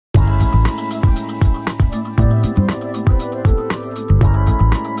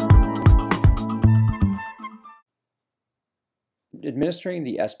Administering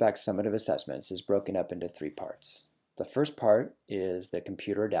the SBAC summative assessments is broken up into three parts. The first part is the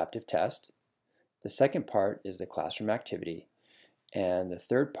computer adaptive test. The second part is the classroom activity. And the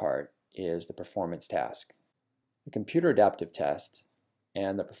third part is the performance task. The computer adaptive test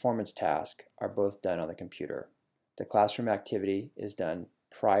and the performance task are both done on the computer. The classroom activity is done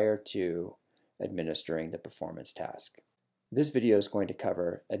prior to administering the performance task. This video is going to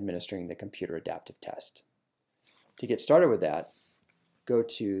cover administering the computer adaptive test. To get started with that, go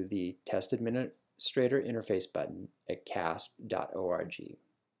to the Test Administrator Interface button at casp.org.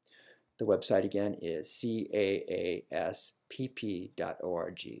 The website again is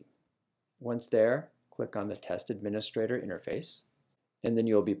caaspp.org. Once there, click on the Test Administrator Interface, and then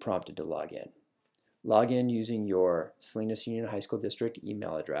you'll be prompted to log in. Log in using your Salinas Union High School District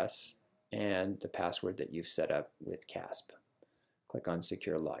email address and the password that you've set up with CASP. Click on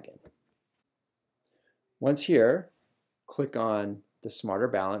Secure Login. Once here, click on the Smarter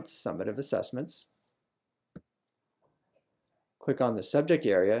Balance Summative Assessments. Click on the subject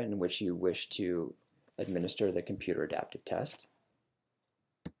area in which you wish to administer the computer adaptive test.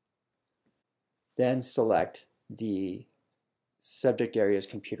 Then select the subject area's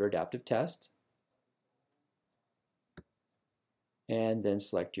computer adaptive test, and then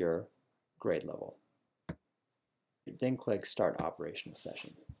select your grade level. Then click Start Operational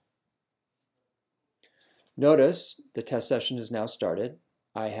Session. Notice the test session is now started.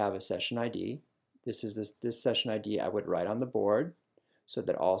 I have a session ID. This is this session ID I would write on the board so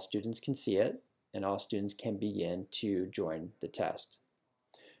that all students can see it and all students can begin to join the test.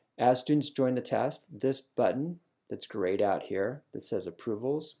 As students join the test, this button that's grayed out here that says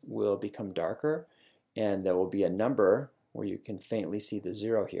Approvals will become darker, and there will be a number where you can faintly see the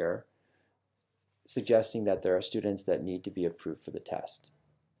 0 here, suggesting that there are students that need to be approved for the test.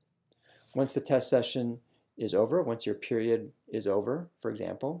 Once the test session is over, once your period is over, for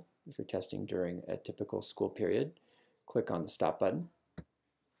example, if you're testing during a typical school period, click on the Stop button,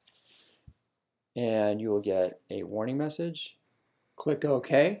 and you will get a warning message. Click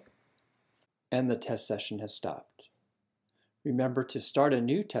OK, and the test session has stopped. Remember to start a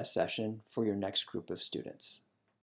new test session for your next group of students.